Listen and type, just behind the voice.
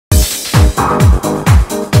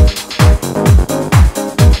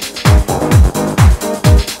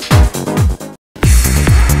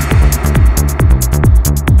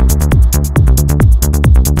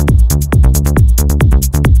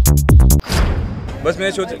बस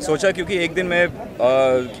मैंने सोचा क्योंकि एक दिन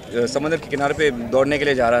मैं समंदर के किनारे पे दौड़ने के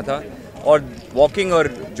लिए जा रहा था और वॉकिंग और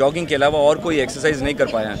जॉगिंग के अलावा और कोई एक्सरसाइज नहीं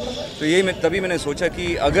कर पाया, तो तभी मैंने सोचा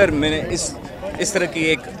कि अगर मैंने इस तरह की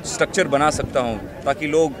एक स्ट्रक्चर बना सकता हूँ ताकि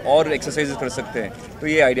लोग और एक्सरसाइज कर सकते हैं, तो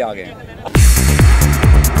ये आइडिया आ गया।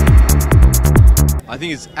 I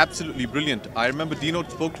think it's absolutely brilliant. I remember Dino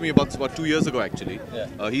spoke to me about 2 years ago actually.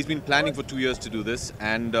 Yeah. He's been planning for 2 years to do this,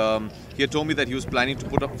 and he had told me that he was planning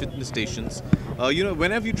to put up fitness stations. You know,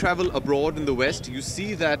 whenever you travel abroad in the West, you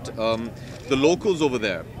see that the locals over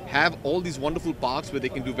there have all these wonderful parks where they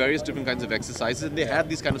can do various different kinds of exercises, and they have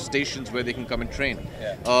these kind of stations where they can come and train.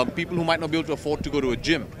 Yeah. People who might not be able to afford to go to a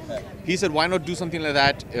gym. Yeah. He said, why not do something like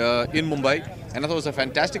that in Mumbai? And I thought it was a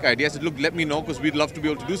fantastic idea. I said, look, let me know, because we'd love to be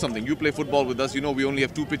able to do something. You play football with us, you know, we only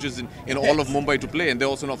have 2 pitches in all of Mumbai to play, and they're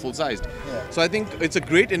also not full-sized. Yeah. So I think it's a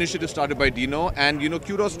great initiative started by Dino, and, you know,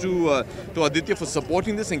 kudos to Aditya for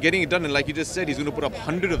supporting this and getting it done. And like he just said, he's going to put up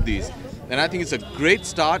 100 of these. And I think it's a great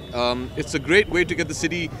start. It's a great way to get the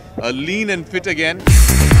city lean and fit again.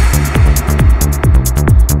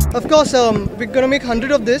 Of course, we're going to make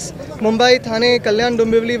 100 of this. Mumbai, Thane, Kalyan,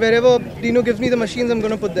 Dombivli, wherever Dino gives me the machines, I'm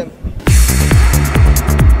going to put them.